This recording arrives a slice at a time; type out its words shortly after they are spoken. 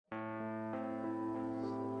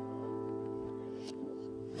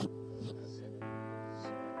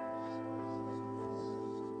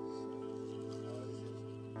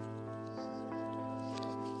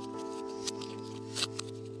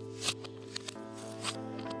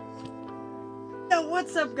Yo,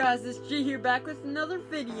 what's up guys, it's G here back with another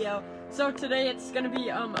video. So today it's gonna be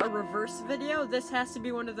a reverse video. This has to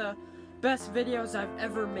be one of the best videos I've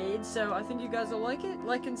ever made, so I think you guys will like it.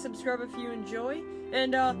 Like and subscribe if you enjoy,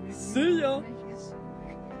 and see ya!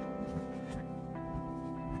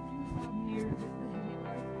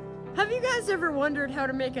 Have you guys ever wondered how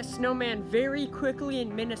to make a snowman very quickly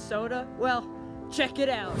in Minnesota? Well, check it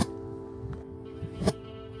out.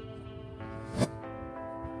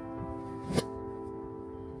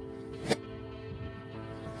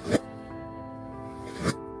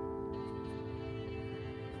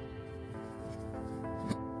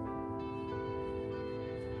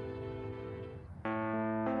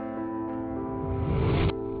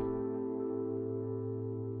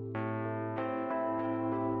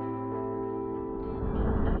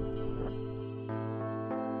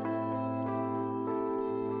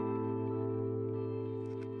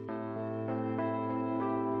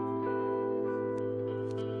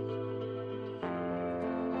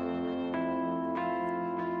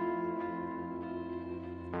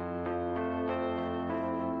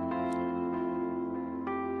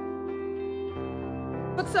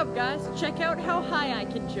 What's up guys? Check out how high I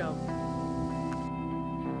can jump.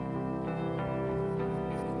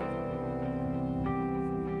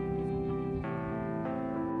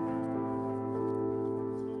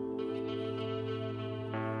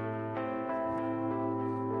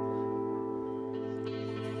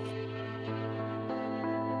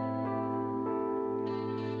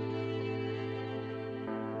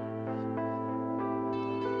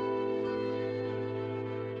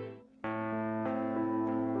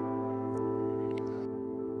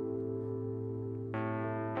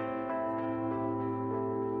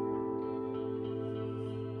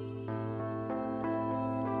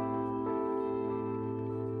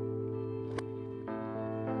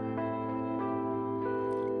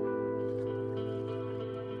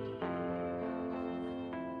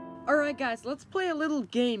 Alright guys, let's play a little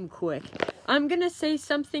game quick. I'm gonna say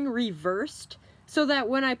something reversed, so that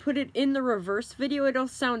when I put it in the reverse video, it'll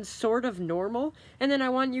sound sort of normal, and then I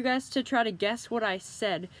want you guys to try to guess what I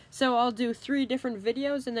said. So I'll do 3 different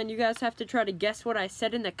videos, and then you guys have to try to guess what I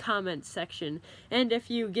said in the comments section. And if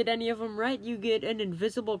you get any of them right, you get an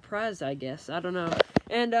invisible prize, I guess. I don't know.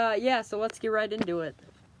 And yeah, so let's get right into it.